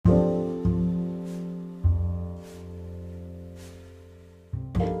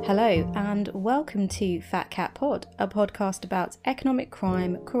Hello and welcome to Fat Cat Pod, a podcast about economic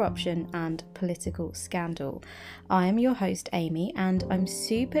crime, corruption and political scandal. I am your host Amy and I'm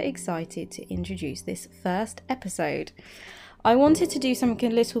super excited to introduce this first episode. I wanted to do something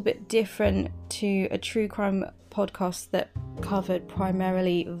a little bit different to a true crime podcast that covered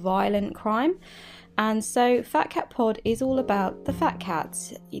primarily violent crime. And so Fat Cat Pod is all about the fat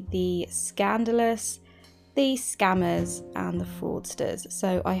cats, the scandalous, the scammers and the fraudsters.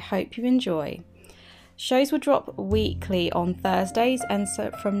 So I hope you enjoy. Shows will drop weekly on Thursdays, and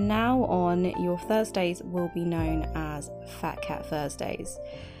so from now on your Thursdays will be known as Fat Cat Thursdays.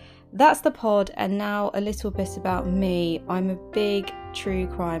 That's the pod, and now a little bit about me. I'm a big true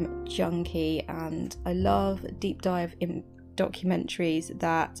crime junkie and I love deep dive in documentaries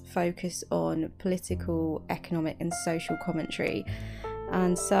that focus on political, economic and social commentary.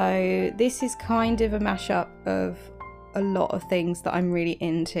 And so this is kind of a mashup of a lot of things that I'm really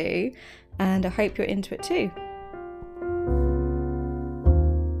into, and I hope you're into it too.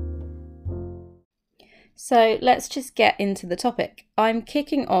 So let's just get into the topic. I'm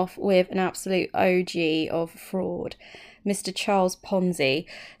kicking off with an absolute OG of fraud, Mr. Charles Ponzi.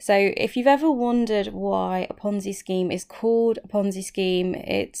 So if you've ever wondered why a Ponzi scheme is called a Ponzi scheme,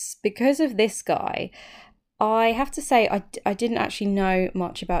 it's because of this guy. I have to say I didn't actually know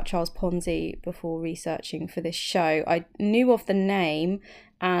much about Charles Ponzi before researching for this show. I knew of the name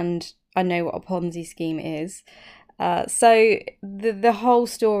and I know what a Ponzi scheme is. So the whole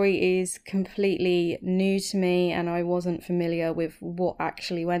story is completely new to me and I wasn't familiar with what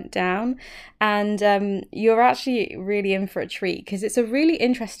actually went down. And you're actually really in for a treat because it's a really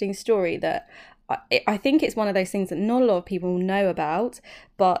interesting story that I think it's one of those things that not a lot of people know about,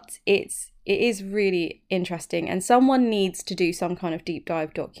 but it is really interesting, and someone needs to do some kind of deep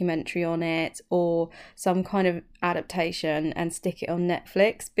dive documentary on it or some kind of adaptation and stick it on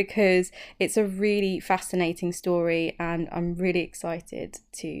Netflix because it's a really fascinating story and I'm really excited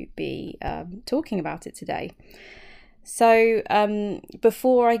to be talking about it today. So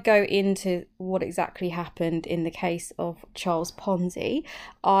before I go into what exactly happened in the case of Charles Ponzi,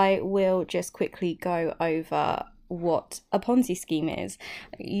 I will just quickly go over what a Ponzi scheme is.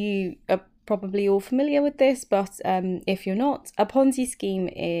 You are probably all familiar with this, but if you're not, a Ponzi scheme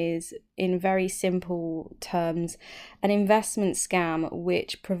is, in very simple terms, an investment scam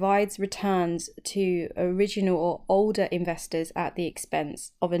which provides returns to original or older investors at the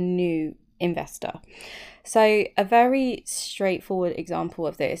expense of a new investor. So a very straightforward example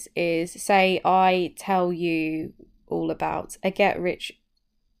of this is, say I tell you all about a get rich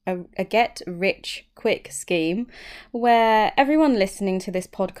quick scheme where everyone listening to this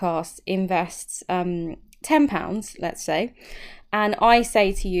podcast invests £10, let's say, and I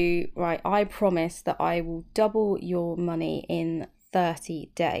say to you, right, I promise that I will double your money in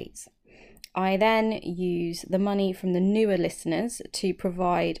 30 days. I then use the money from the newer listeners to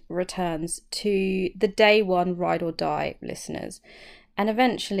provide returns to the day one ride or die listeners. And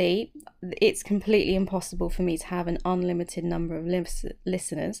eventually, it's completely impossible for me to have an unlimited number of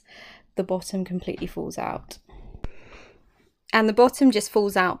listeners. The bottom completely falls out. And the bottom just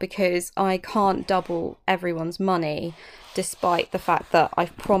falls out because I can't double everyone's money, despite the fact that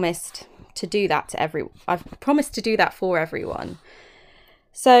I've promised to do that for everyone.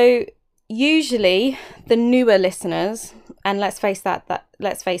 So usually the newer listeners, and let's face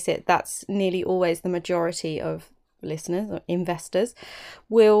it, that's nearly always the majority of listeners or investors,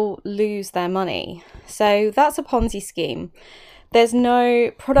 will lose their money. So that's a Ponzi scheme. There's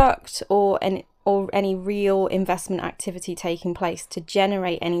no product or any real investment activity taking place to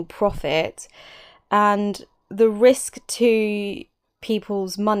generate any profit, and the risk to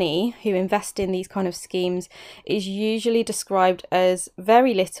people's money who invest in these kind of schemes is usually described as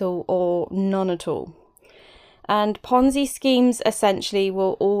very little or none at all. And Ponzi schemes essentially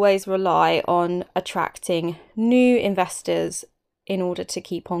will always rely on attracting new investors in order to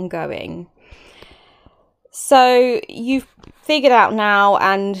keep on going. So you've figured out now,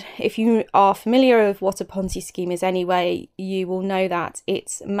 and if you are familiar with what a Ponzi scheme is anyway, you will know that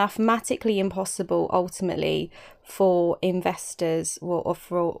it's mathematically impossible ultimately for investors, or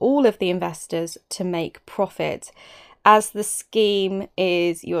for all of the investors, to make profit, as the scheme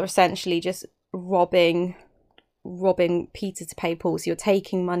is, you're essentially just robbing Peter to pay Paul. So you're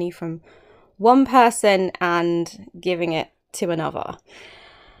taking money from one person and giving it to another.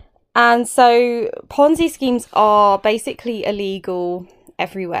 And so Ponzi schemes are basically illegal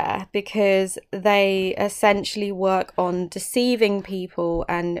everywhere because they essentially work on deceiving people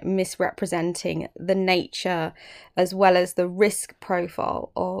and misrepresenting the nature as well as the risk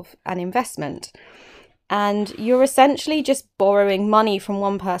profile of an investment. and you're essentially just borrowing money from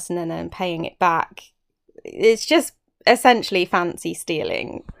one person and then paying it back. It's just essentially fancy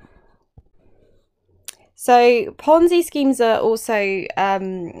stealing. So Ponzi schemes are also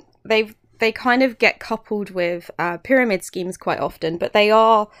they kind of get coupled with pyramid schemes quite often, but they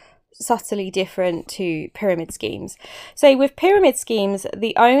are subtly different to pyramid schemes. So with pyramid schemes,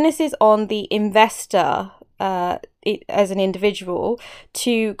 the onus is on the investor as an individual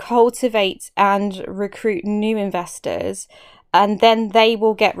to cultivate and recruit new investors, and then they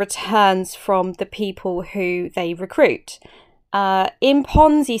will get returns from the people who they recruit. In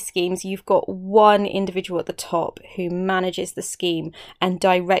Ponzi schemes, you've got one individual at the top who manages the scheme and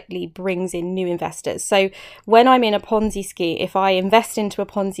directly brings in new investors. So when I'm in a Ponzi scheme, if I invest into a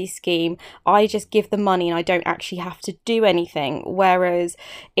Ponzi scheme, I just give the money and I don't actually have to do anything. Whereas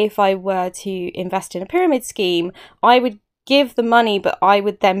if I were to invest in a pyramid scheme, I would give the money, but I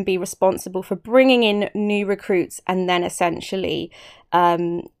would then be responsible for bringing in new recruits, and then essentially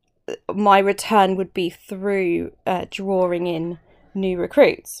my return would be through drawing in new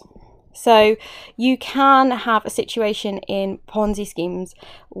recruits. So you can have a situation in Ponzi schemes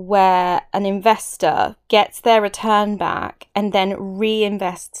where an investor gets their return back and then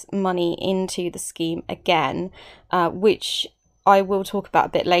reinvests money into the scheme again, which I will talk about a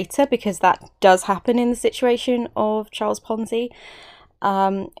bit later, because that does happen in the situation of Charles Ponzi.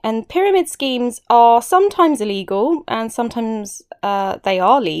 And pyramid schemes are sometimes illegal and sometimes they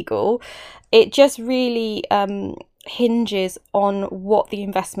are legal. It just really hinges on what the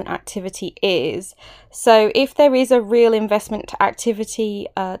investment activity is. So if there is a real investment activity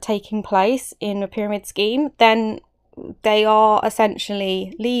taking place in a pyramid scheme, then they are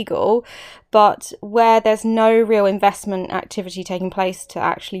essentially legal. But where there's no real investment activity taking place to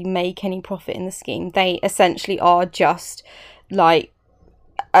actually make any profit in the scheme, they essentially are just like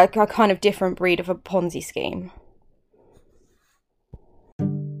a kind of different breed of a Ponzi scheme.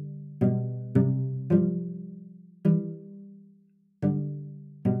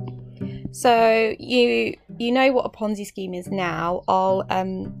 So you know what a Ponzi scheme is now.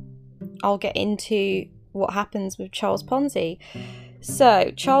 I'll get into what happens with Charles Ponzi.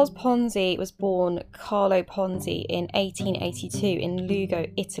 So Charles Ponzi was born Carlo Ponzi in 1882 in Lugo,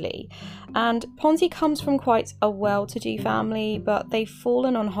 Italy. And Ponzi comes from quite a well-to-do family, but they've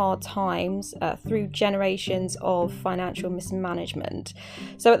fallen on hard times through generations of financial mismanagement.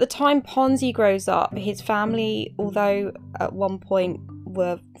 So at the time Ponzi grows up, his family, although at one point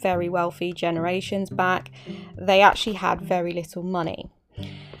were very wealthy generations back, they actually had very little money.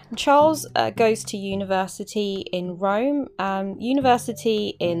 Charles goes to university in Rome.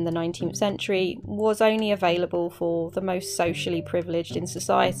 University in the 19th century was only available for the most socially privileged in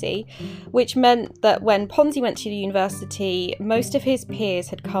society, which meant that when Ponzi went to university, most of his peers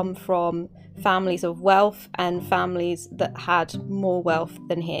had come from families of wealth and families that had more wealth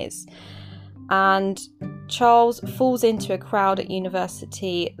than his. And Charles falls into a crowd at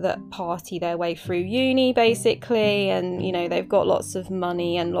university that party their way through uni, basically, and they've got lots of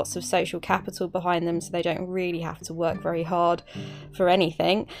money and lots of social capital behind them, so they don't really have to work very hard for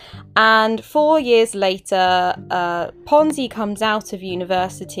anything. And 4 years later, Ponzi comes out of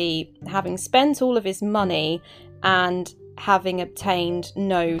university having spent all of his money and having obtained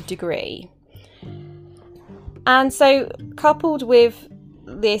no degree. And so, coupled with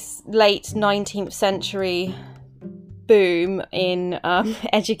this late 19th century boom in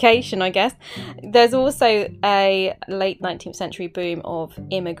education, I guess, there's also a late 19th century boom of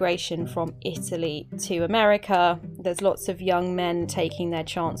immigration from Italy to America. There's lots of young men taking their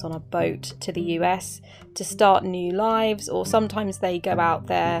chance on a boat to the US to start new lives, or sometimes they go out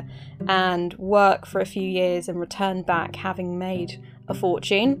there and work for a few years and return back having made a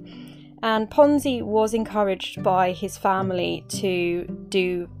fortune. And Ponzi was encouraged by his family to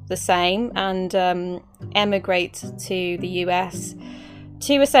do the same and emigrate to the US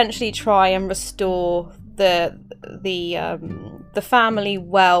to essentially try and restore the family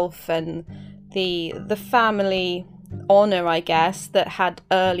wealth and the family honour, I guess, that had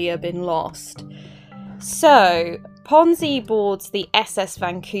earlier been lost. So Ponzi boards the SS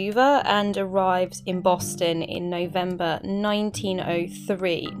Vancouver and arrives in Boston in November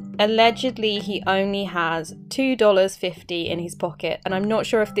 1903. Allegedly, he only has $2.50 in his pocket, and I'm not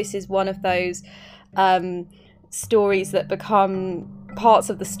sure if this is one of those stories that become parts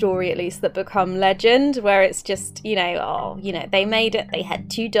of the story, at least, that become legend, where it's just they made it, they had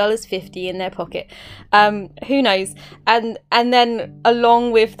 $2.50 in their pocket. Who knows? And then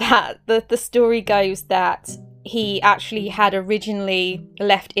along with that, the story goes that he actually had originally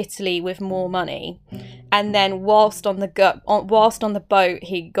left Italy with more money, and then whilst on the boat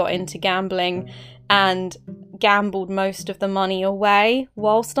he got into gambling and gambled most of the money away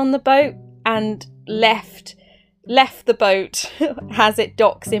whilst on the boat and left the boat as it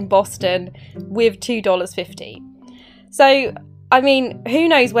docks in Boston with $2.50. So, I mean, who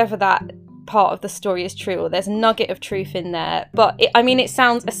knows whether that part of the story is true or there's a nugget of truth in there. But, it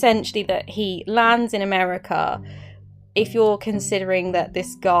sounds essentially that he lands in America. If you're considering that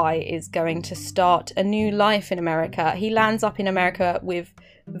this guy is going to start a new life in America, he lands up in America with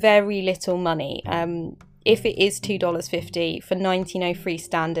very little money. If it is $2.50 for 1903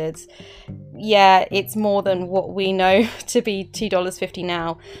 standards, yeah, it's more than what we know to be $2.50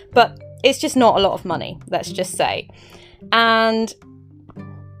 now. But it's just not a lot of money, let's just say. And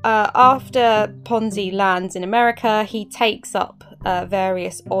after Ponzi lands in America, he takes up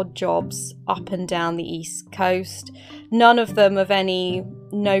various odd jobs up and down the East Coast. None of them of any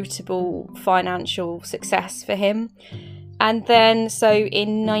notable financial success for him. And then, so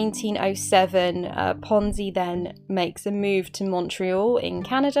in 1907, Ponzi then makes a move to Montreal in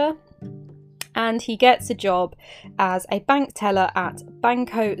Canada, and he gets a job as a bank teller at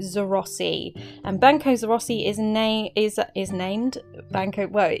Banco Zarossi. And Banco Zarossi is named Banco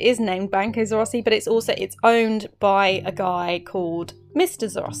Zarossi, but it's owned by a guy called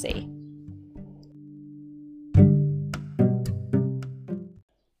Mr. Zarossi.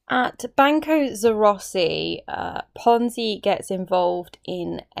 At Banco Zarossi, Ponzi gets involved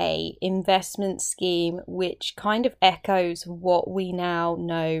in a investment scheme which kind of echoes what we now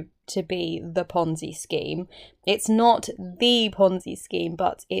know to be the Ponzi scheme. It's not the Ponzi scheme,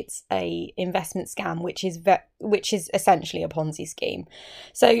 but it's a investment scam which is essentially a Ponzi scheme.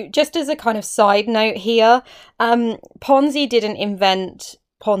 So just as a kind of side note here, Ponzi didn't invent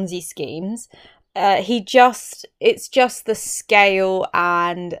Ponzi schemes. It's just the scale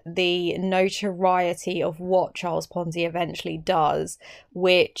and the notoriety of what Charles Ponzi eventually does,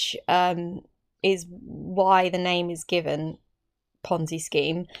 which is why the name is given Ponzi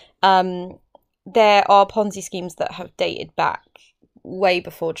scheme. There are Ponzi schemes that have dated back way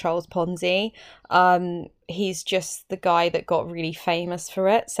before Charles Ponzi. He's just the guy that got really famous for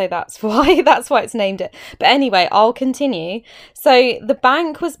it, so that's why it's named it. But anyway, I'll continue. So the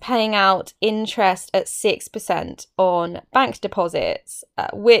bank was paying out interest at 6% on bank deposits,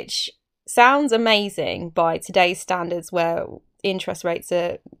 which sounds amazing by today's standards, where interest rates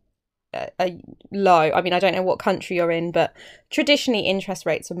are low. I mean, I don't know what country you're in, but traditionally interest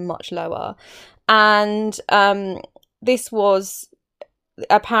rates are much lower. And this was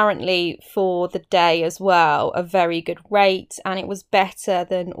apparently for the day as well a very good rate, and it was better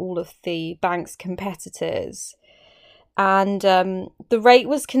than all of the bank's competitors. And the rate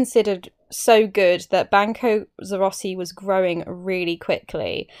was considered so good that Banco Zarossi was growing really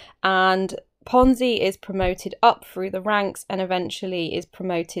quickly, and Ponzi is promoted up through the ranks and eventually is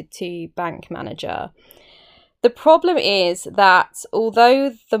promoted to bank manager. The problem is that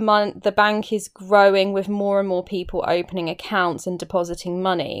although the bank is growing with more and more people opening accounts and depositing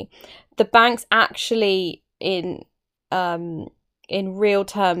money, the bank's actually in real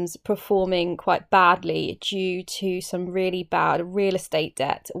terms performing quite badly due to some really bad real estate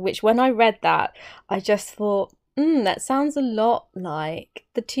debt, which when I read that, I just thought, that sounds a lot like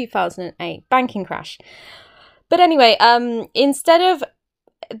the 2008 banking crash. But anyway,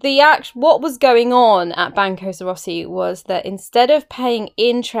 what was going on at Banco Zarossi was that instead of paying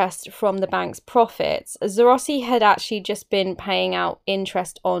interest from the bank's profits, Zarossi had actually just been paying out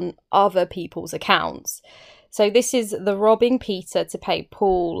interest on other people's accounts. So this is the robbing Peter to pay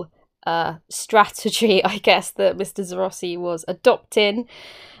Paul strategy, I guess, that Mr. Zarossi was adopting.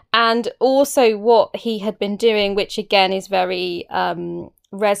 And also what he had been doing, which again is very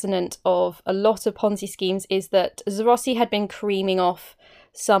resonant of a lot of Ponzi schemes, is that Zarossi had been creaming off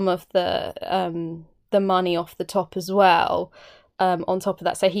some of the money off the top as well, on top of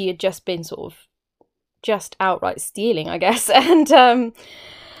that. So he had just been sort of just outright stealing, I guess. And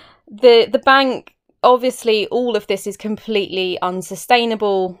the bank, obviously all of this is completely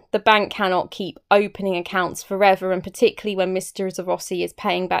unsustainable. The bank cannot keep opening accounts forever, and particularly when Mr. Zarossi is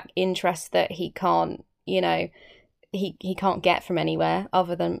paying back interest that he can't, he can't get from anywhere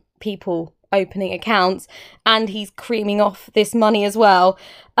other than people opening accounts, and he's creaming off this money as well.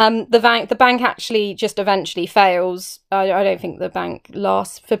 The bank actually just eventually fails. I don't think the bank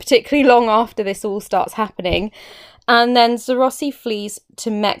lasts for particularly long after this all starts happening. And then Zarossi flees to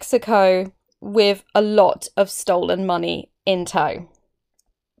Mexico with a lot of stolen money in tow.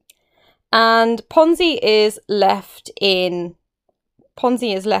 And Ponzi is left in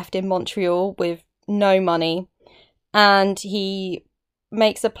Montreal with no money, and he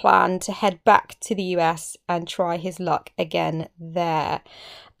makes a plan to head back to the US and try his luck again there.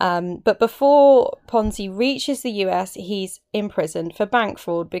 But before Ponzi reaches the US, he's imprisoned for bank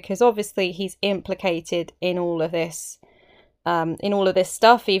fraud because obviously he's implicated in all of this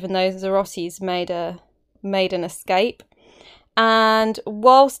stuff, even though Zarotti's made an escape. And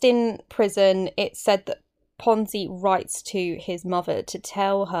whilst in prison, it's said that Ponzi writes to his mother to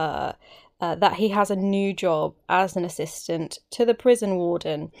tell her that he has a new job as an assistant to the prison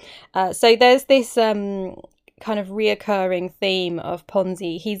warden. So there's this kind of reoccurring theme of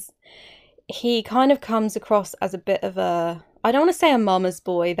Ponzi. He kind of comes across as a bit of a, I don't want to say a mama's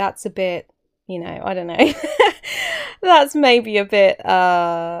boy. That's a bit, I don't know. That's maybe a bit,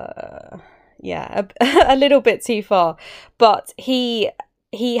 a little bit too far. But he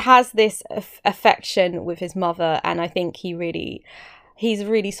has this affection with his mother, and I think he's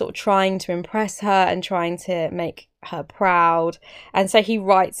really sort of trying to impress her and trying to make her proud. And so he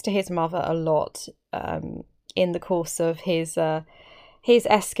writes to his mother a lot in the course of his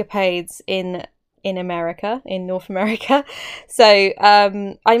escapades in America, in North America. So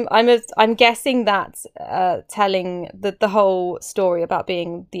I'm guessing that telling the whole story about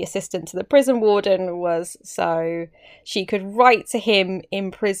being the assistant to the prison warden was so she could write to him in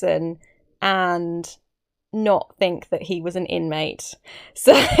prison and not think that he was an inmate.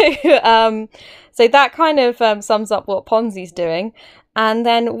 So so that kind of sums up what Ponzi's doing. And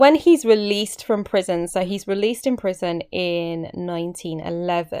then when he's released from prison, so he's released in prison in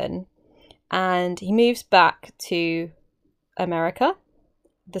 1911, and he moves back to America,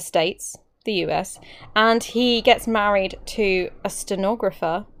 the States, the US, and he gets married to a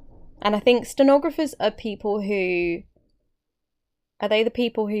stenographer. And I think stenographers are people who... Are they the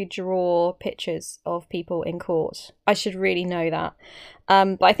people who draw pictures of people in court? I should really know that.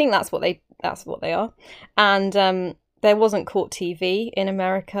 But I think that's what they are. And there wasn't court TV in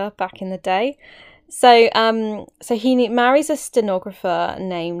America back in the day. So he marries a stenographer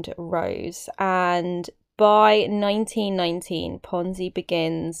named Rose, and by 1919, Ponzi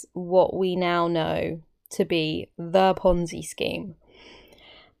begins what we now know to be the Ponzi scheme.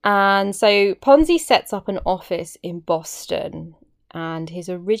 And so Ponzi sets up an office in Boston, and his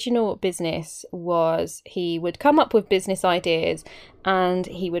original business was he would come up with business ideas and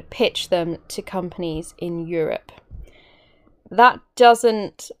he would pitch them to companies in Europe. That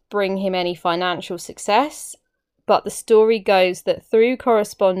doesn't bring him any financial success, but the story goes that through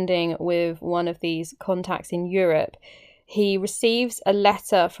corresponding with one of these contacts in Europe, he receives a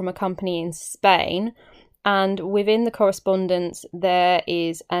letter from a company in Spain, and within the correspondence there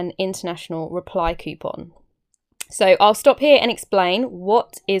is an international reply coupon. So I'll stop here and explain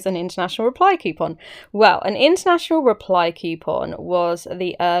what is an international reply coupon. Well, an international reply coupon was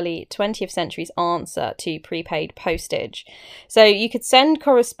the early 20th century's answer to prepaid postage. So you could send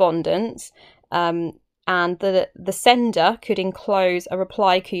correspondence and the sender could enclose a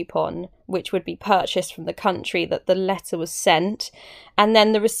reply coupon which would be purchased from the country that the letter was sent, and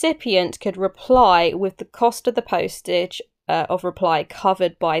then the recipient could reply with the cost of the postage of reply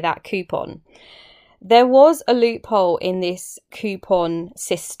covered by that coupon. There was a loophole in this coupon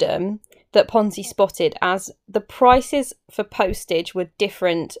system that Ponzi spotted, as the prices for postage were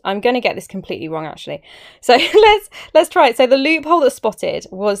different. I'm going to get this completely wrong, actually. So let's try it. So the loophole that spotted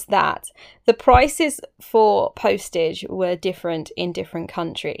was that the prices for postage were different in different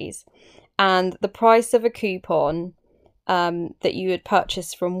countries, and the price of a coupon that you would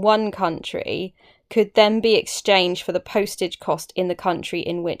purchase from one country could then be exchanged for the postage cost in the country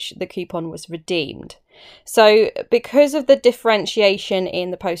in which the coupon was redeemed. So because of the differentiation in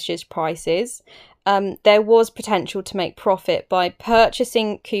the postage prices, there was potential to make profit by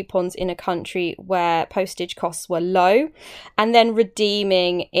purchasing coupons in a country where postage costs were low and then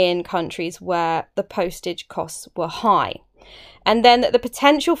redeeming in countries where the postage costs were high. And then the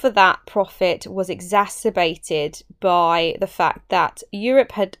potential for that profit was exacerbated by the fact that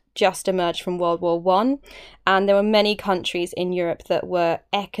Europe had just emerged from World War I, and there were many countries in Europe that were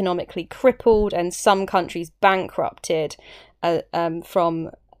economically crippled and some countries bankrupted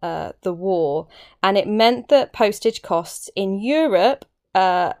from the war. And it meant that postage costs in Europe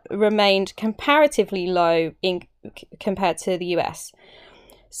remained comparatively low compared to the US.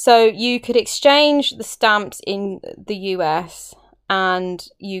 So you could exchange the stamps in the US and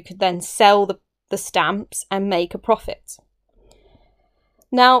you could then sell the stamps and make a profit.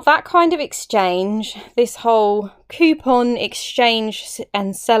 Now, that kind of exchange, this whole coupon exchange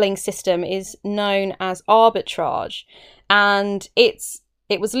and selling system, is known as arbitrage. And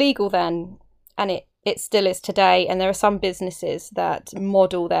it was legal then, and it still is today. And there are some businesses that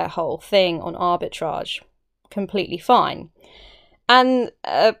model their whole thing on arbitrage completely fine. And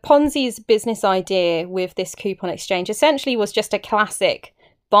Ponzi's business idea with this coupon exchange essentially was just a classic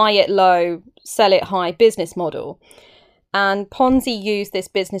buy it low, sell it high business model. And Ponzi used this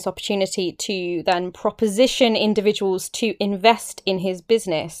business opportunity to then proposition individuals to invest in his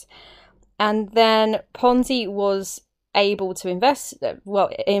business. And then Ponzi was able to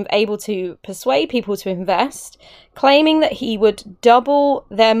persuade people to invest, claiming that he would double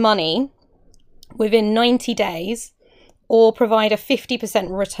their money within 90 days or provide a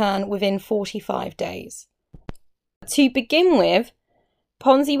 50% return within 45 days. To begin with,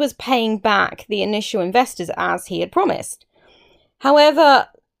 Ponzi was paying back the initial investors as he had promised. However,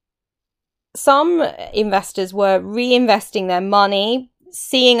 some investors were reinvesting their money,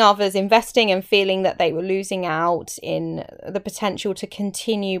 seeing others investing and feeling that they were losing out in the potential to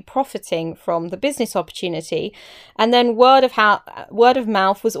continue profiting from the business opportunity. And then word of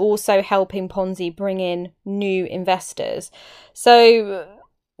mouth was also helping Ponzi bring in new investors. So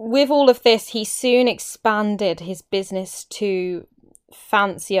with all of this, he soon expanded his business to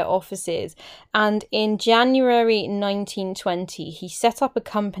fancier offices, and in January 1920 he set up a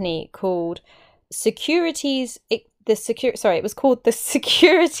company called it was called the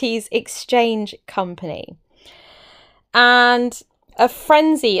Securities Exchange Company, and a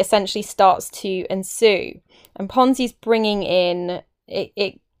frenzy essentially starts to ensue, and Ponzi's bringing in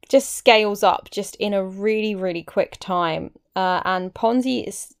it just scales up just in a really, really quick time, and Ponzi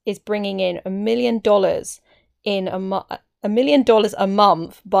is bringing in $1 million in $1 million a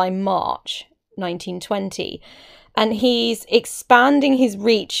month by March 1920. And he's expanding his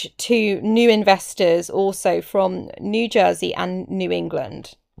reach to new investors also from New Jersey and New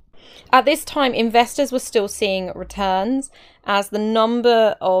England. At this time, investors were still seeing returns as the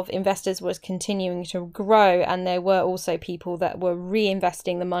number of investors was continuing to grow, and there were also people that were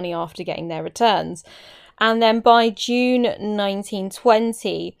reinvesting the money after getting their returns. And then by June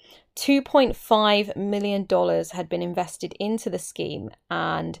 1920, $2.5 million had been invested into the scheme,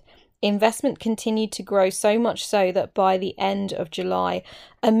 and investment continued to grow so much so that by the end of July,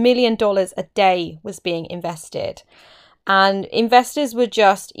 $1 million a day was being invested. And investors were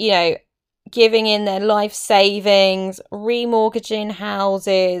just, giving in their life savings, remortgaging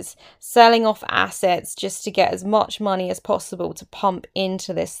houses, selling off assets just to get as much money as possible to pump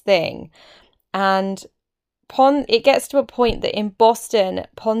into this thing. And it gets to a point that in Boston,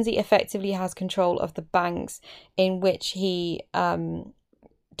 Ponzi effectively has control of the banks in which he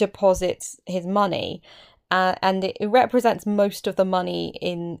deposits his money, and it represents most of the money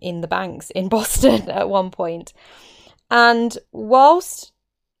in the banks in Boston at one point. And whilst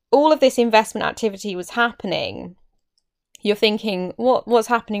all of this investment activity was happening, you're thinking, what's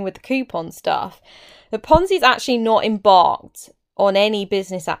happening with the coupon stuff? But Ponzi's actually not embarked on any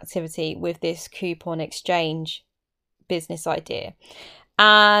business activity with this coupon exchange business idea.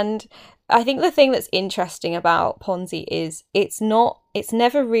 And I think the thing that's interesting about Ponzi is it's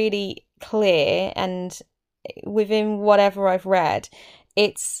never really clear, and within whatever I've read,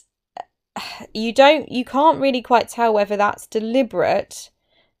 you can't really quite tell whether that's deliberate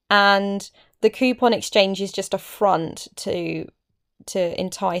and the coupon exchange is just a front to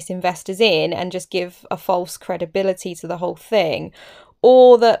entice investors in and just give a false credibility to the whole thing,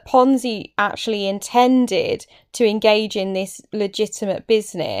 or that Ponzi actually intended to engage in this legitimate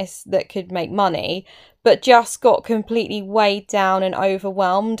business that could make money, but just got completely weighed down and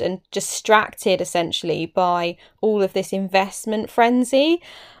overwhelmed and distracted essentially by all of this investment frenzy.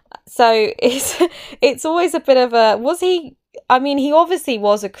 So it's always a bit of he obviously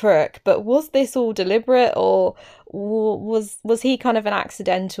was a crook, but was this all deliberate, or was he kind of an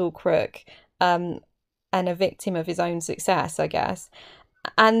accidental crook and a victim of his own success, I guess?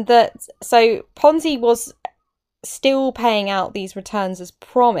 And so Ponzi was still paying out these returns as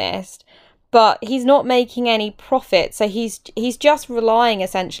promised, but he's not making any profit. So he's just relying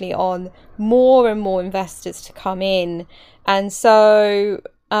essentially on more and more investors to come in, and so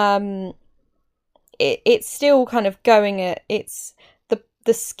it's still kind of going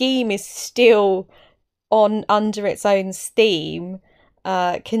the scheme is still under its own steam,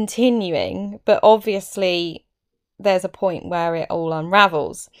 continuing, but obviously there's a point where it all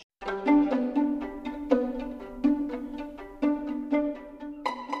unravels.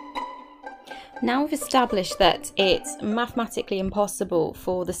 Now we've established that it's mathematically impossible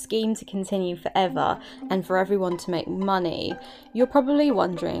for the scheme to continue forever and for everyone to make money, you're probably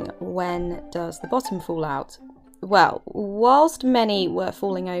wondering, when does the bottom fall out? Well, whilst many were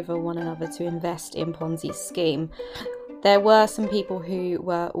falling over one another to invest in Ponzi's scheme, there were some people who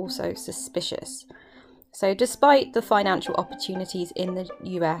were also suspicious. So despite the financial opportunities in the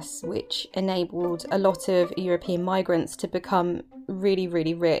US, which enabled a lot of European migrants to become really,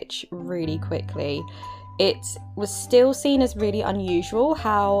 really rich really quickly, it was still seen as really unusual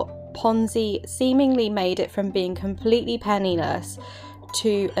how Ponzi seemingly made it from being completely penniless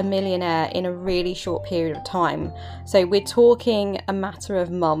to a millionaire in a really short period of time. So we're talking a matter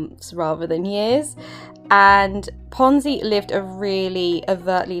of months rather than years. And Ponzi lived a really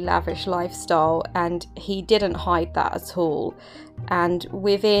overtly lavish lifestyle, and he didn't hide that at all. And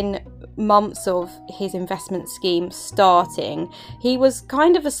within months of his investment scheme starting, he was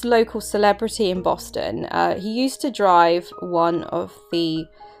kind of a local celebrity in Boston. He used to drive one of the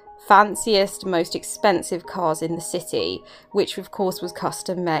fanciest, most expensive cars in the city, which of course was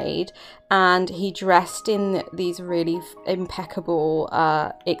custom made, and he dressed in these really impeccable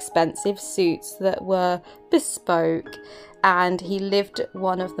expensive suits that were bespoke, and he lived at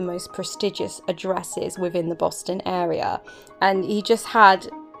one of the most prestigious addresses within the Boston area, and he just had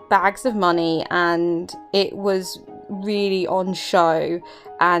bags of money, and it was really on show.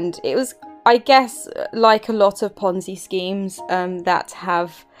 And it was, I guess, like a lot of Ponzi schemes that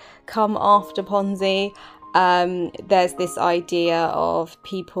have come after Ponzi, there's this idea of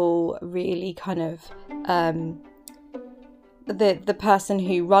people really kind of the person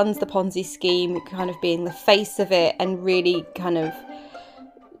who runs the Ponzi scheme kind of being the face of it and really kind of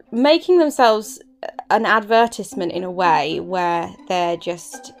making themselves an advertisement in a way where they're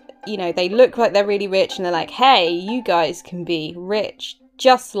just, you know, they look like they're really rich and they're like, hey, you guys can be rich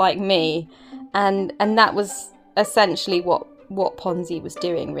just like me. And that was essentially what Ponzi was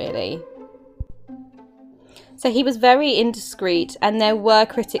doing, really. So he was very indiscreet, and there were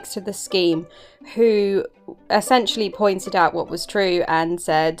critics to the scheme who essentially pointed out what was true and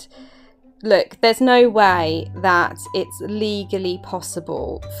said, look, there's no way that it's legally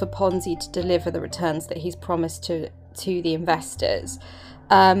possible for Ponzi to deliver the returns that he's promised to the investors.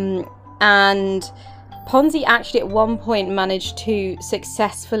 And Ponzi actually at one point managed to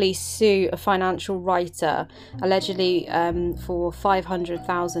successfully sue a financial writer, allegedly for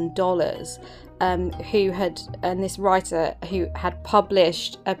 $500,000, and this writer who had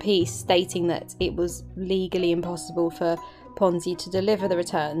published a piece stating that it was legally impossible for Ponzi to deliver the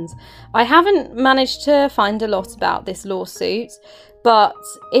returns. I haven't managed to find a lot about this lawsuit, but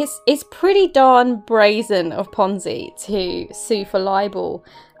it's pretty darn brazen of Ponzi to sue for libel.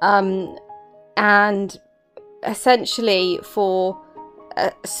 And essentially for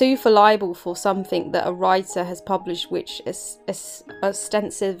sue for libel for something that a writer has published, which is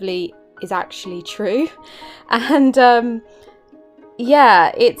ostensibly is actually true. And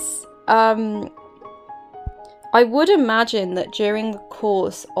yeah, it's I would imagine that during the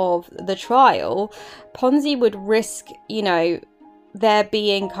course of the trial, Ponzi would risk, you know, there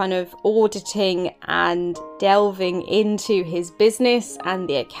being kind of auditing and delving into his business and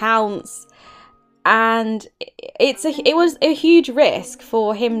the accounts. And it was a huge risk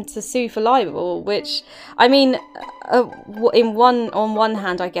for him to sue for libel, which, I mean, on one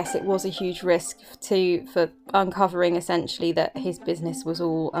hand, I guess it was a huge risk for uncovering essentially that his business was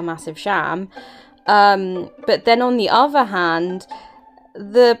all a massive sham. But then on the other hand,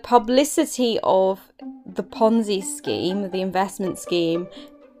 the publicity of the Ponzi scheme, the investment scheme,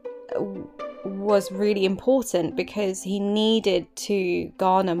 was really important because he needed to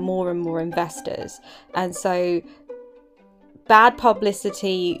garner more and more investors, and so bad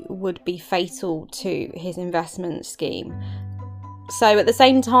publicity would be fatal to his investment scheme. So at the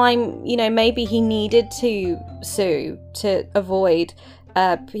same time, you know, maybe he needed to sue to avoid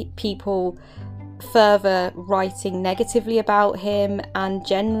people further writing negatively about him and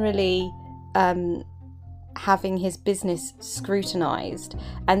generally having his business scrutinized.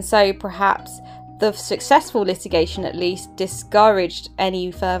 And so perhaps the successful litigation at least discouraged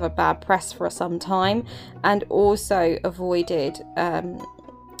any further bad press for some time, and also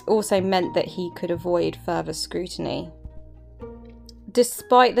meant that he could avoid further scrutiny.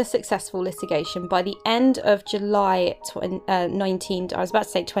 Despite the successful litigation, by the end of July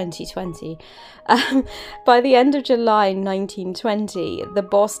 2020, by the end of July 1920, the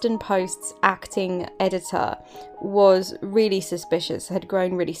Boston Post's acting editor was really suspicious, had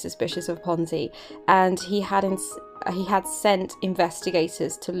grown really suspicious of Ponzi, and he had sent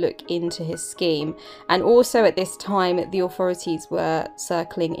investigators to look into his scheme. And also at this time, the authorities were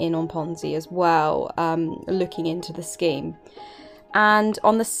circling in on Ponzi as well, looking into the scheme. And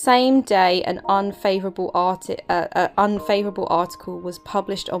on the same day, an unfavourable article was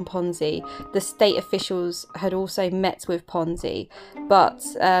published on Ponzi. The state officials had also met with Ponzi, but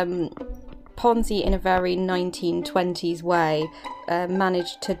Ponzi, in a very 1920s way,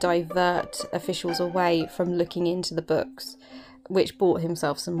 managed to divert officials away from looking into the books, which bought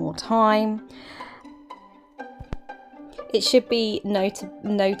himself some more time. It should be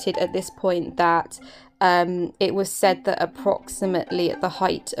noted at this point that it was said that approximately at the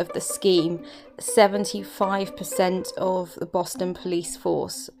height of the scheme, 75% of the Boston police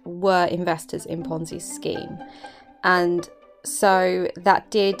force were investors in Ponzi's scheme. And so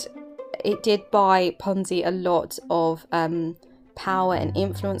it did buy Ponzi a lot of power and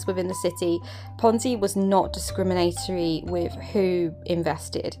influence within the city. Ponzi was not discriminatory with who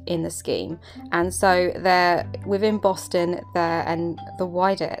invested in the scheme, and so there, within Boston there and the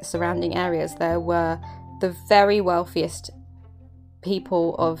wider surrounding areas, there were the very wealthiest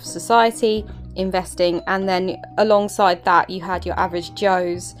people of society investing, and then alongside that you had your average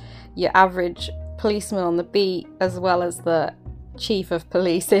Joes, your average policeman on the beat, as well as the chief of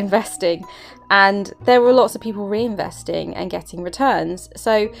police investing. And there were lots of people reinvesting and getting returns.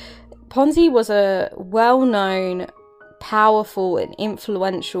 So Ponzi was a well-known, powerful and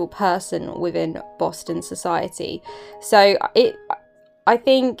influential person within Boston society. So I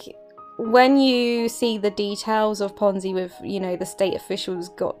think when you see the details of Ponzi with, you know, the state officials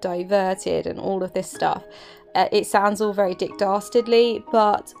got diverted and all of this stuff, it sounds all very Dick Dastardly,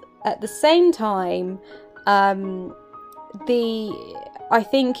 but at the same time, I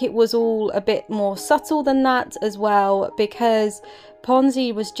think it was all a bit more subtle than that as well, because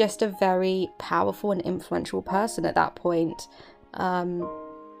Ponzi was just a very powerful and influential person at that point. But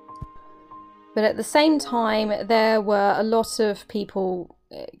at the same time, there were a lot of people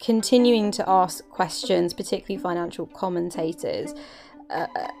continuing to ask questions, particularly financial commentators,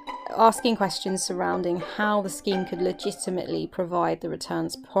 asking questions surrounding how the scheme could legitimately provide the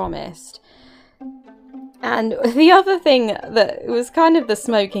returns promised. And the other thing that was kind of the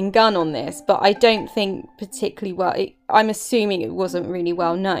smoking gun on this, but I don't think particularly well, I'm assuming it wasn't really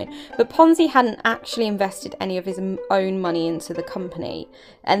well known, but Ponzi hadn't actually invested any of his own money into the company,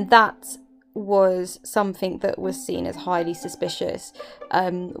 and that was something that was seen as highly suspicious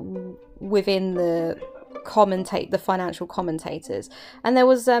within the financial commentators. And there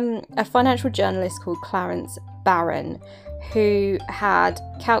was a financial journalist called Clarence Barron who had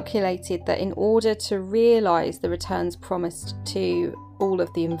calculated that in order to realise the returns promised to all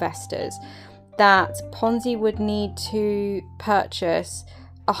of the investors, that Ponzi would need to purchase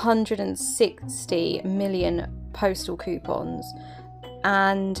 160 million postal coupons,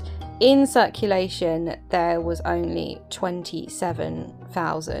 and in circulation there was only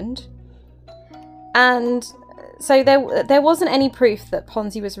 27,000. And so there wasn't any proof that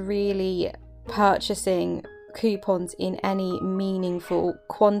Ponzi was really purchasing coupons in any meaningful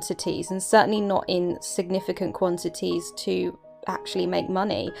quantities, and certainly not in significant quantities to actually make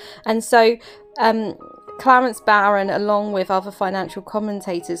money. And so Clarence Barron, along with other financial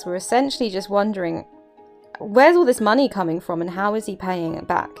commentators, were essentially just wondering, where's all this money coming from and how is he paying it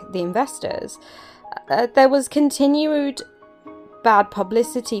back the investors? There was continued bad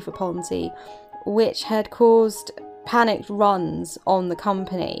publicity for Ponzi, which had caused panicked runs on the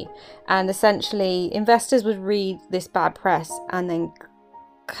company, and essentially investors would read this bad press and then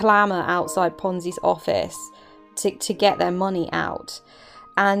clamour outside Ponzi's office to get their money out.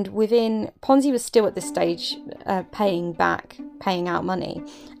 And Ponzi was still at this stage paying out money,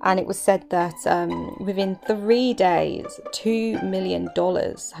 and it was said that within 3 days $2 million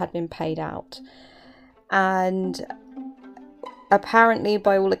had been paid out. And apparently,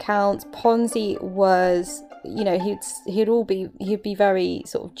 by all accounts, Ponzi was, you know, he'd be very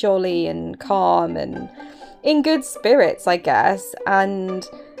sort of jolly and calm and in good spirits, I guess. And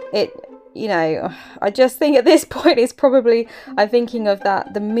it, you know, I just think at this point it's probably, I'm thinking of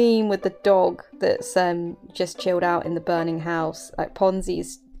the meme with the dog that's just chilled out in the burning house. Like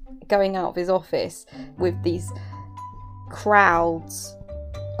Ponzi's going out of his office with these crowds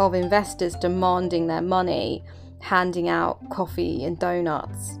of investors demanding their money, handing out coffee and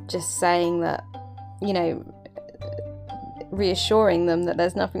donuts, just saying that, you know, reassuring them that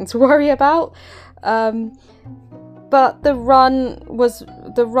there's nothing to worry about. But the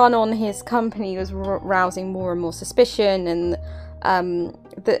run on his company was rousing more and more suspicion, and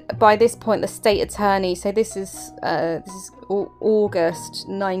by this point the state attorney, so this is August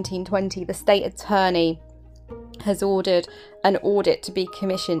 1920, the state attorney has ordered an audit to be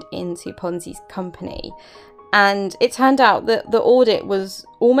commissioned into Ponzi's company. And it turned out that the audit was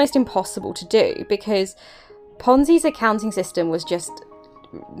almost impossible to do, because Ponzi's accounting system was just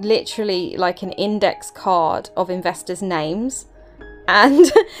literally like an index card of investors' names.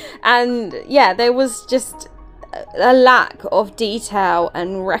 And yeah, there was just a lack of detail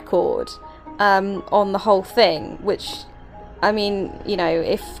and record on the whole thing, which, I mean, you know,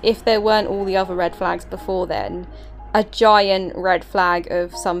 if there weren't all the other red flags before then, a giant red flag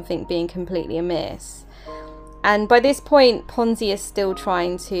of something being completely amiss. And by this point, Ponzi is still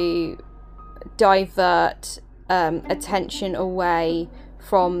trying to divert attention away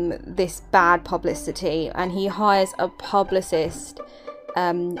from this bad publicity, and he hires a publicist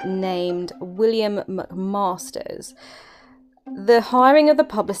named William McMasters. The hiring of the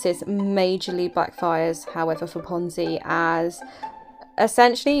publicist majorly backfires, however, for Ponzi, as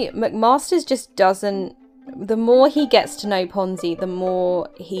essentially McMasters just doesn't, the more he gets to know Ponzi, the more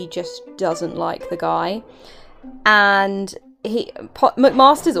he just doesn't like the guy. And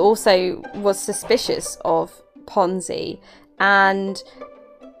McMasters also was suspicious of Ponzi, and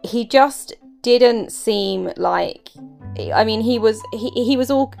he just didn't seem like, I mean, he was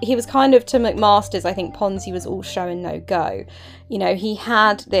kind of, to McMasters, I think Ponzi was all show and no go. You know, he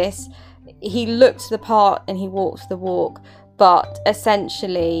looked the part and he walked the walk, but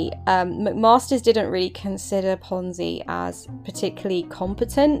essentially McMasters didn't really consider Ponzi as particularly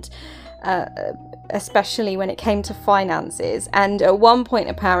competent, especially when it came to finances. And at one point,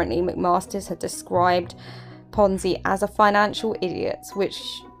 apparently, McMasters had described Ponzi as a financial idiot, which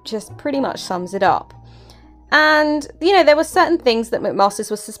just pretty much sums it up. And, you know, there were certain things that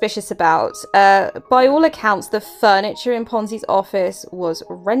McMasters was suspicious about. By all accounts, the furniture in Ponzi's office was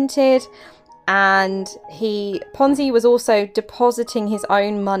rented, and Ponzi was also depositing his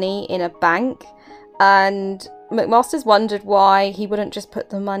own money in a bank. And McMasters wondered why he wouldn't just put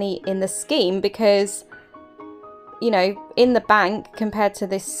the money in the scheme, because, you know, in the bank compared to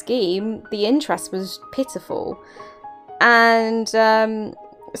this scheme, the interest was pitiful. And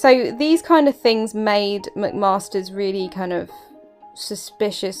so these kind of things made McMasters really kind of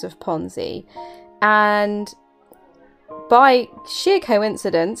suspicious of Ponzi. And by sheer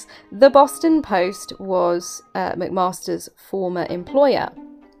coincidence, the Boston Post was McMasters' former employer.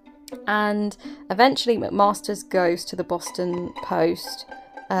 And eventually McMasters goes to the Boston Post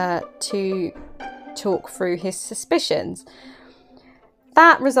to talk through his suspicions.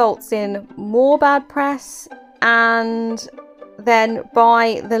 That results in more bad press, and then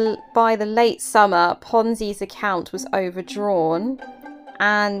by the late summer, Ponzi's account was overdrawn,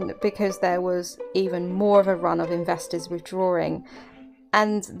 and because there was even more of a run of investors withdrawing,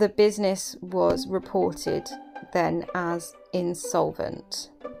 and the business was reported then as insolvent.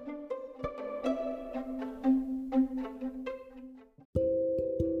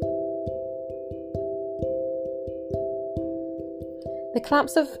 The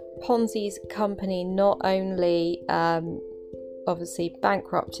collapse of Ponzi's company not only obviously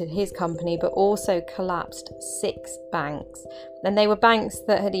bankrupted his company, but also collapsed 6 banks. And they were banks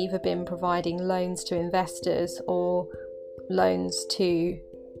that had either been providing loans to investors or loans to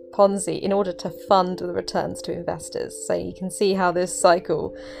Ponzi in order to fund the returns to investors. So you can see how this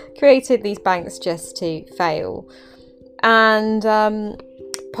cycle created these banks just to fail. And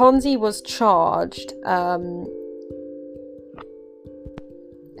Ponzi was charged, and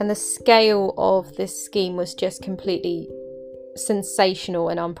the scale of this scheme was just completely sensational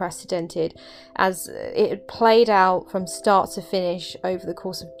and unprecedented, as it had played out from start to finish over the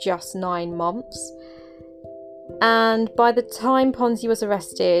course of just 9 months. And by the time Ponzi was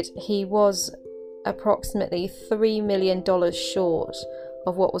arrested, he was approximately $3 million short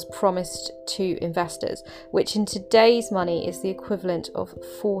of what was promised to investors, which in today's money is the equivalent of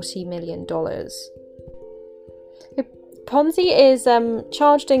 $40 million. Ponzi is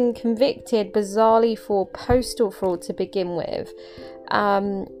charged and convicted, bizarrely, for postal fraud to begin with.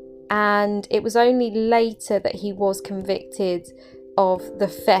 And it was only later that he was convicted of the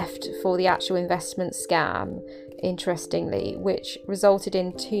theft for the actual investment scam, interestingly, which resulted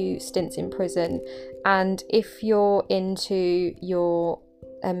in 2 stints in prison. And if you're into your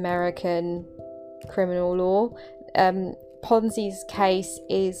American criminal law, Ponzi's case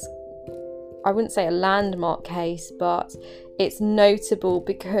is, I wouldn't say a landmark case, but it's notable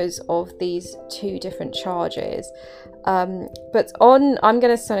because of these 2 different charges. I'm going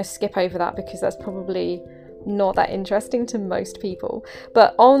to sort of skip over that because that's probably not that interesting to most people.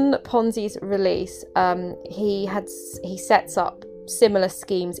 But on Ponzi's release, he sets up similar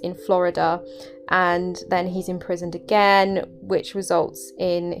schemes in Florida, and then he's imprisoned again, which results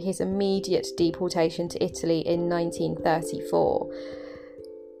in his immediate deportation to Italy in 1934.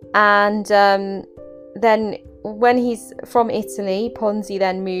 And then when he's from Italy, Ponzi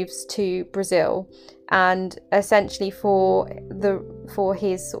then moves to Brazil, and essentially for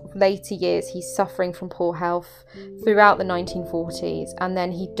his sort of later years, he's suffering from poor health throughout the 1940s, and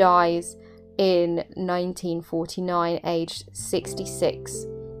then he dies in 1949, aged 66,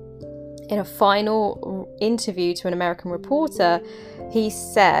 in a final interview to an American reporter, he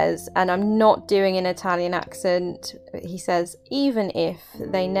says, and I'm not doing an Italian accent, he says, even if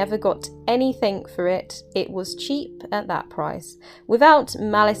they never got anything for it, it was cheap at that price. Without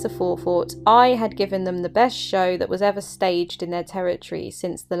malice aforethought, I had given them the best show that was ever staged in their territory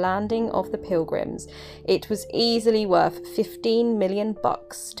since the landing of the Pilgrims. It was easily worth $15 million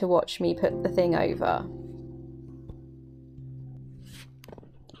to watch me put the thing over.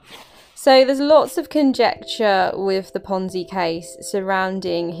 So there's lots of conjecture with the Ponzi case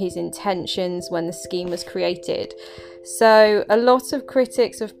surrounding his intentions when the scheme was created. So a lot of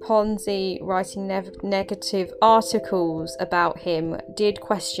critics of Ponzi writing negative articles about him did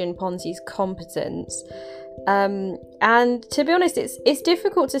question Ponzi's competence. And to be honest, it's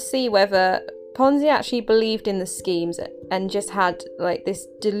difficult to see whether Ponzi actually believed in the schemes and just had like this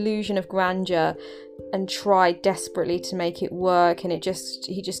delusion of grandeur and tried desperately to make it work, and he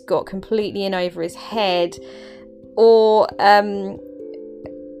just got completely in over his head, or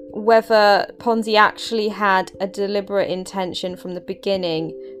whether Ponzi actually had a deliberate intention from the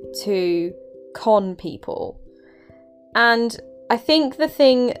beginning to con people. And I think the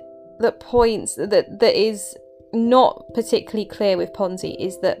thing that is not particularly clear with Ponzi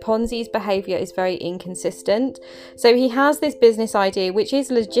is that Ponzi's behaviour is very inconsistent. So he has this business idea which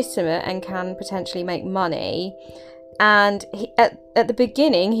is legitimate and can potentially make money, and at the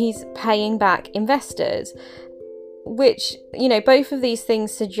beginning he's paying back investors, which, you know, both of these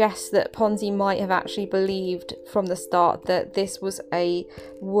things suggest that Ponzi might have actually believed from the start that this was a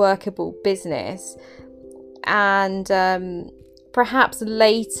workable business. And perhaps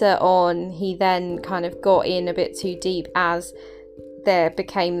later on he then kind of got in a bit too deep as there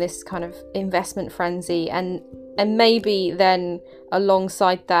became this kind of investment frenzy, and maybe then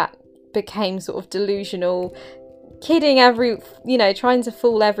alongside that became sort of delusional, trying to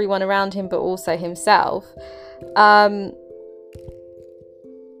fool everyone around him but also himself. I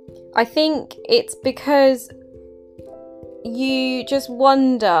think it's because you just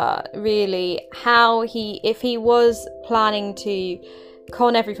wonder really how if he was planning to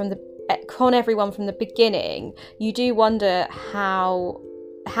con everyone from the beginning, you do wonder how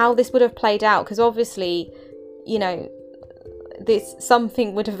this would have played out, because obviously, you know,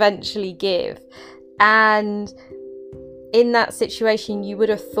 something would eventually give, and in that situation you would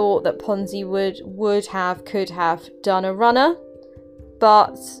have thought that Ponzi could have done a runner,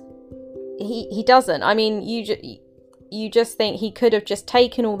 but he doesn't. I mean, you just think he could have just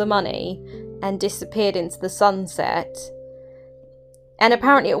taken all the money and disappeared into the sunset. And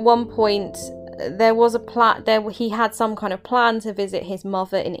apparently at one point there was he had some kind of plan to visit his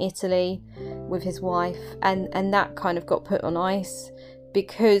mother in Italy with his wife, and that kind of got put on ice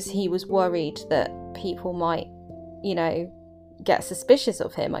because he was worried that people might, you know, get suspicious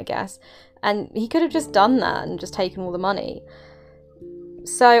of him, I guess. And he could have just done that and just taken all the money.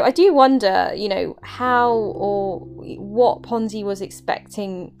 So I do wonder, you know, how or what Ponzi was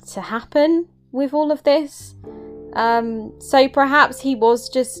expecting to happen with all of this. So perhaps he was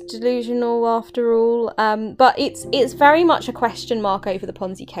just delusional after all. But it's very much a question mark over the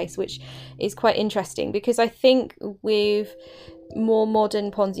Ponzi case, which is quite interesting, because I think with more modern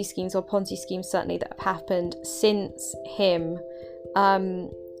Ponzi schemes, or Ponzi schemes certainly that have happened since him,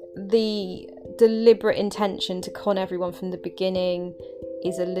 the deliberate intention to con everyone from the beginning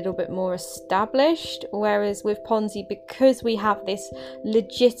is a little bit more established, whereas with Ponzi, because we have this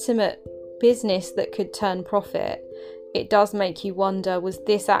legitimate business that could turn profit, it does make you wonder, was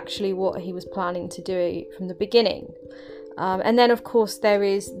this actually what he was planning to do from the beginning? And then of course there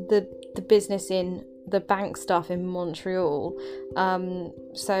is the business in the bank stuff in Montreal.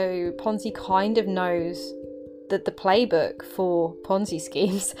 So Ponzi kind of knows the playbook for Ponzi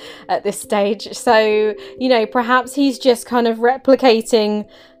schemes at this stage. So, you know, perhaps he's just kind of replicating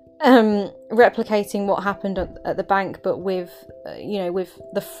what happened at the bank, but with with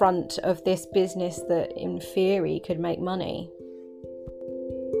the front of this business that in theory could make money.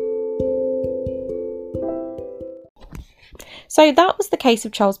 So that was the case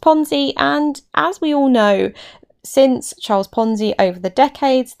of Charles Ponzi, and as we all know, since Charles Ponzi over the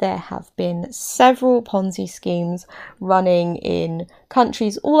decades, there have been several Ponzi schemes running in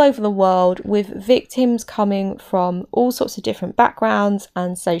countries all over the world, with victims coming from all sorts of different backgrounds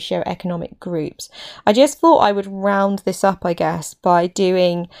and socio-economic groups. I just thought I would round this up, I guess, by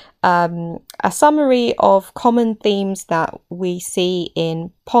doing a summary of common themes that we see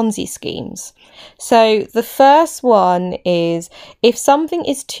in Ponzi schemes. So the first one is, if something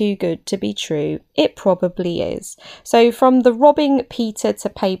is too good to be true, it probably is. So from the robbing Peter to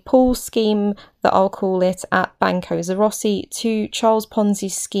pay Paul scheme that I'll call it, at Banco Zarossi to Charles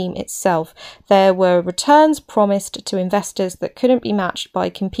Ponzi's scheme itself. There were returns promised to investors that couldn't be matched by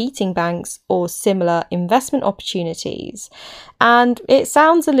competing banks or similar investment opportunities. And it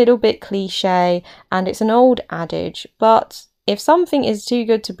sounds a little bit cliche, and it's an old adage, but if something is too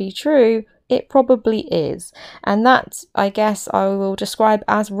good to be true, it probably is. And that, I guess, I will describe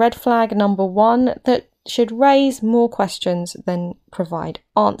as red flag number 1, that should raise more questions than provide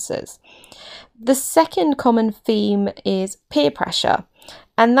answers. The second common theme is peer pressure,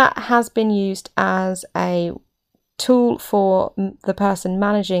 and that has been used as a tool for the person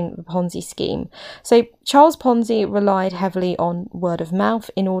managing the Ponzi scheme. So Charles Ponzi relied heavily on word of mouth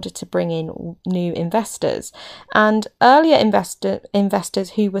in order to bring in new investors, and earlier investors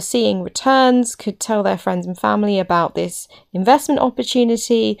who were seeing returns could tell their friends and family about this investment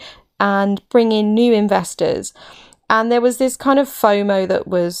opportunity and bring in new investors. And there was this kind of FOMO that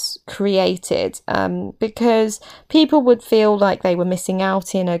was created because people would feel like they were missing out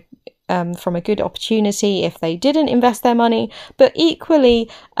from a good opportunity if they didn't invest their money. But equally,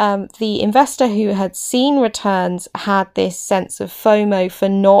 the investor who had seen returns had this sense of FOMO for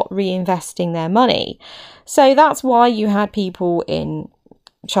not reinvesting their money. So that's why you had people in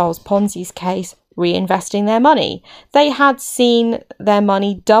Charles Ponzi's case reinvesting their money. They had seen their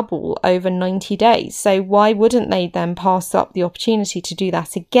money double over 90 days. So why wouldn't they then pass up the opportunity to do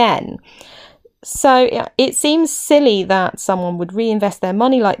that again? So it seems silly that someone would reinvest their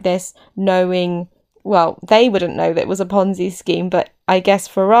money like this, knowing, well, they wouldn't know that it was a Ponzi scheme, but I guess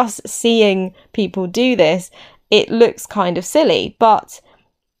for us seeing people do this, it looks kind of silly. But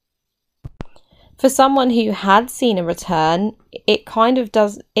for someone who had seen a return, it kind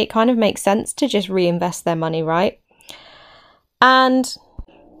of makes sense to just reinvest their money, right? And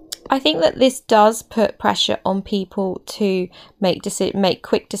I think that this does put pressure on people to make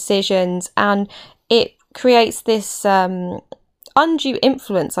quick decisions, and it creates this undue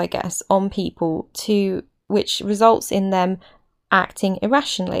influence, I guess, on people which results in them acting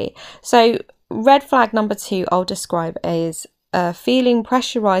irrationally. So red flag number 2 I'll describe as feeling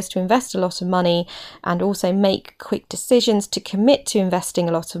pressurized to invest a lot of money and also make quick decisions to commit to investing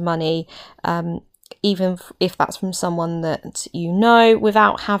a lot of money, even if that's from someone that you know,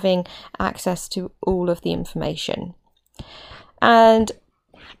 without having access to all of the information. And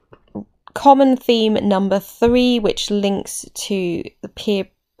common theme number 3, which links to the peer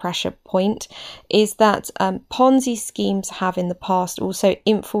pressure point, is that Ponzi schemes have in the past also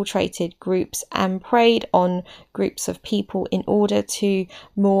infiltrated groups and preyed on groups of people in order to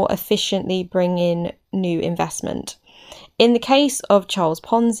more efficiently bring in new investment. In the case of Charles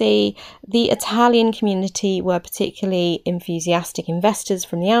Ponzi, the Italian community were particularly enthusiastic investors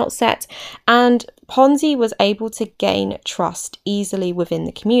from the outset, and Ponzi was able to gain trust easily within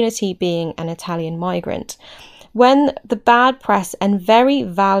the community, being an Italian migrant. When the bad press and very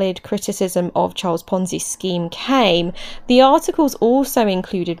valid criticism of Charles Ponzi's scheme came, the articles also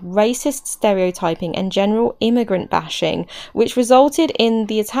included racist stereotyping and general immigrant bashing, which resulted in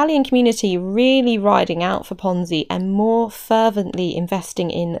the Italian community really riding out for Ponzi and more fervently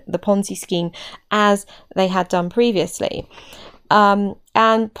investing in the Ponzi scheme as they had done previously. And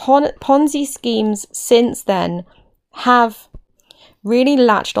Ponzi schemes since then have really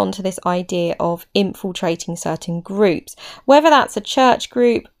latched onto this idea of infiltrating certain groups, whether that's a church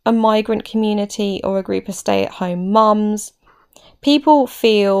group, a migrant community, or a group of stay-at-home mums. People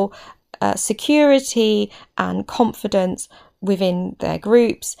feel security and confidence within their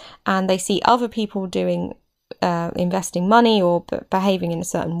groups, and they see other people doing investing money or behaving in a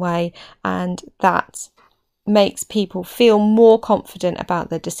certain way, and that makes people feel more confident about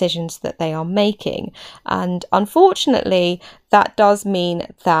the decisions that they are making. And unfortunately, that does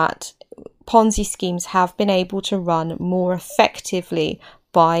mean that Ponzi schemes have been able to run more effectively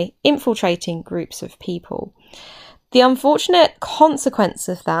by infiltrating groups of people. The unfortunate consequence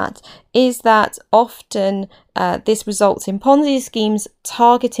of that is that often this results in Ponzi schemes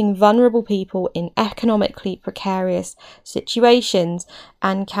targeting vulnerable people in economically precarious situations,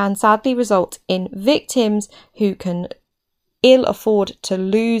 and can sadly result in victims who can ill afford to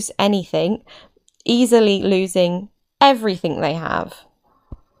lose anything, easily losing everything they have.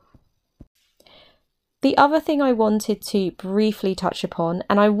 The other thing I wanted to briefly touch upon,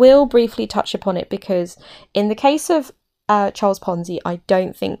 and I will briefly touch upon it because in the case of Charles Ponzi, I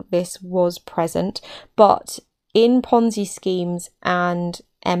don't think this was present, but in Ponzi schemes and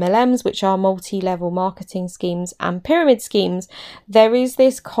MLMs, which are multi-level marketing schemes, and pyramid schemes, there is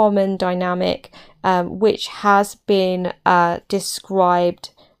this common dynamic which has been described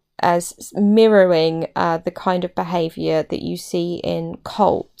as mirroring the kind of behaviour that you see in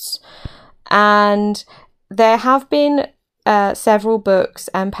cults. And there have been several books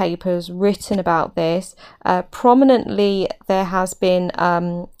and papers written about this. Prominently, there has been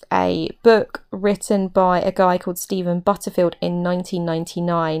a book written by a guy called Stephen Butterfield in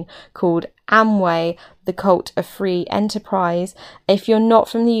 1999 called Amway, The Cult of Free Enterprise. If you're not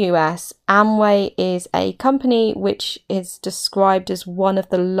from the US, Amway is a company which is described as one of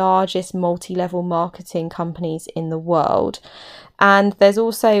the largest multi-level marketing companies in the world. And there's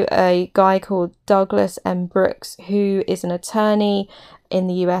also a guy called Douglas M. Brooks, who is an attorney in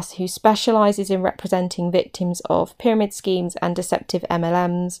the US who specializes in representing victims of pyramid schemes and deceptive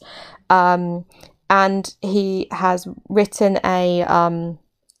MLMs. And he has written a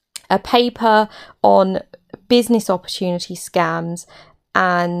paper on business opportunity scams,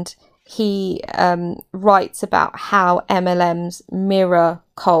 and he writes about how MLMs mirror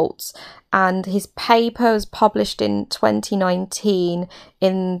cults. And his paper was published in 2019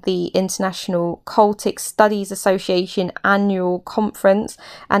 in the International Cultic Studies Association annual conference,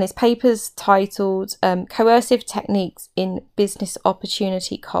 and his paper's titled Coercive Techniques in Business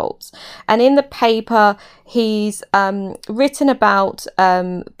Opportunity Cults. And in the paper, he's written about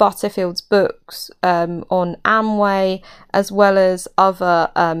Butterfield's books on Amway, as well as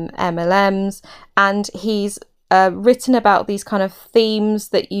other MLMs, and he's written about these kind of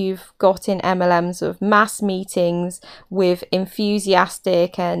themes that you've got in MLMs of mass meetings with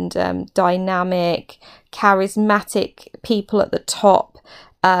enthusiastic and dynamic, charismatic people at the top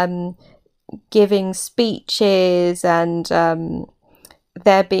giving speeches, and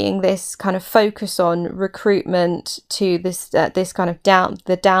there being this kind of focus on recruitment to this kind of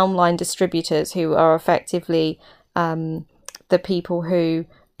the downline distributors, who are effectively the people who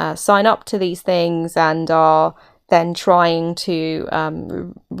sign up to these things and are then trying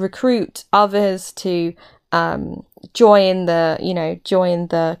to recruit others to join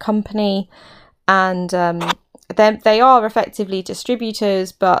the company. And they are effectively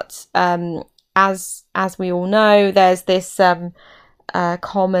distributors, but as we all know, there's this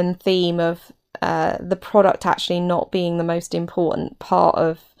common theme of the product actually not being the most important part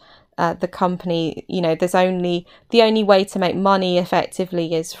of the company. There's the only way to make money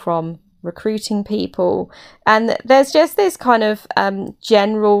effectively is from recruiting people, and there's just this kind of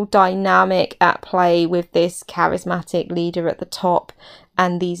general dynamic at play with this charismatic leader at the top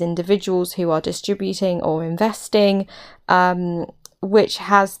and these individuals who are distributing or investing, which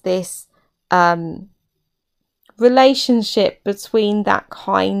has this relationship between that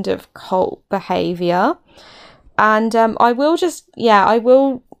kind of cult behavior. And I will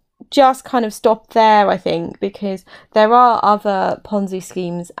just kind of stop there, I think, because there are other Ponzi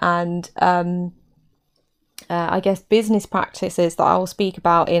schemes and I guess business practices that I will speak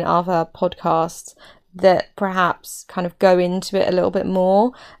about in other podcasts that perhaps kind of go into it a little bit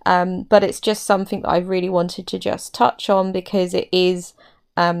more, but it's just something that I really wanted to just touch on because it is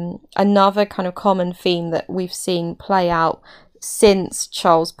another kind of common theme that we've seen play out since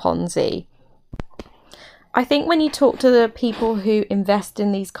Charles Ponzi. I think when you talk to the people who invest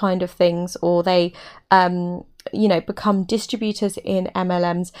in these kind of things, or they become distributors in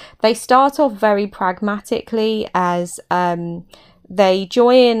MLMs, they start off very pragmatically as they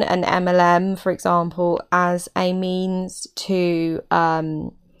join an MLM, for example, as a means to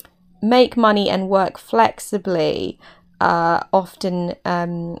make money and work flexibly, often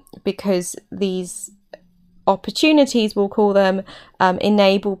because these opportunities, we'll call them,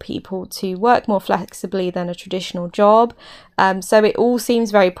 enable people to work more flexibly than a traditional job. So it all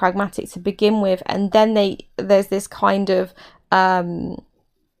seems very pragmatic to begin with, and then there's this kind of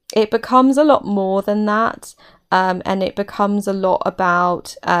it becomes a lot more than that, and it becomes a lot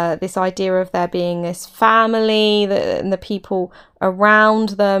about this idea of there being this family and the people around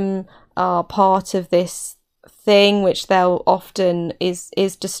them are part of this thing, which they'll often is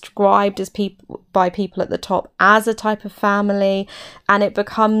described as by people at the top as a type of family, and it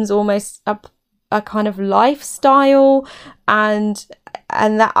becomes almost a kind of lifestyle, and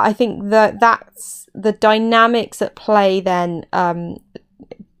that I think that's the dynamics at play then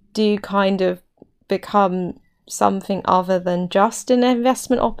do kind of become something other than just an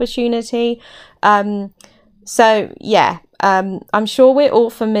investment opportunity. So yeah, I'm sure we're all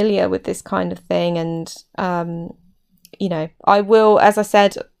familiar with this kind of thing, and I will, as I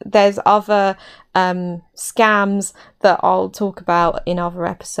said, there's other scams that I'll talk about in other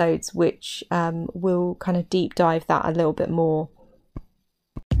episodes, which will kind of deep dive that a little bit more.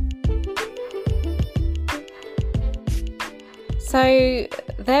 So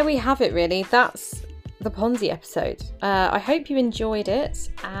there we have it, really. That's the Ponzi episode. I hope you enjoyed it,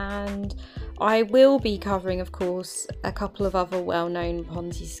 and I will be covering, of course, a couple of other well-known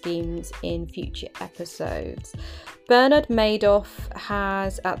Ponzi schemes in future episodes. Bernard Madoff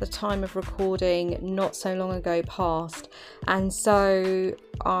has, at the time of recording, not so long ago passed, and so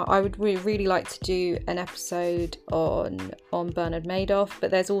I would really like to do an episode on Bernard Madoff,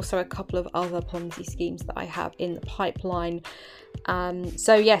 but there's also a couple of other Ponzi schemes that I have in the pipeline.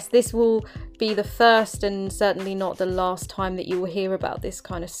 So yes, this will be the first and certainly not the last time that you will hear about this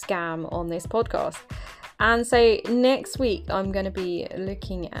kind of scam on this podcast. And so next week I'm going to be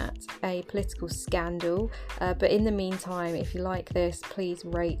looking at a political scandal, but in the meantime, if you like this, please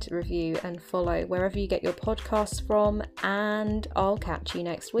rate, review and follow wherever you get your podcasts from, and I'll catch you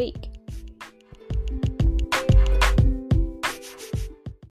next week.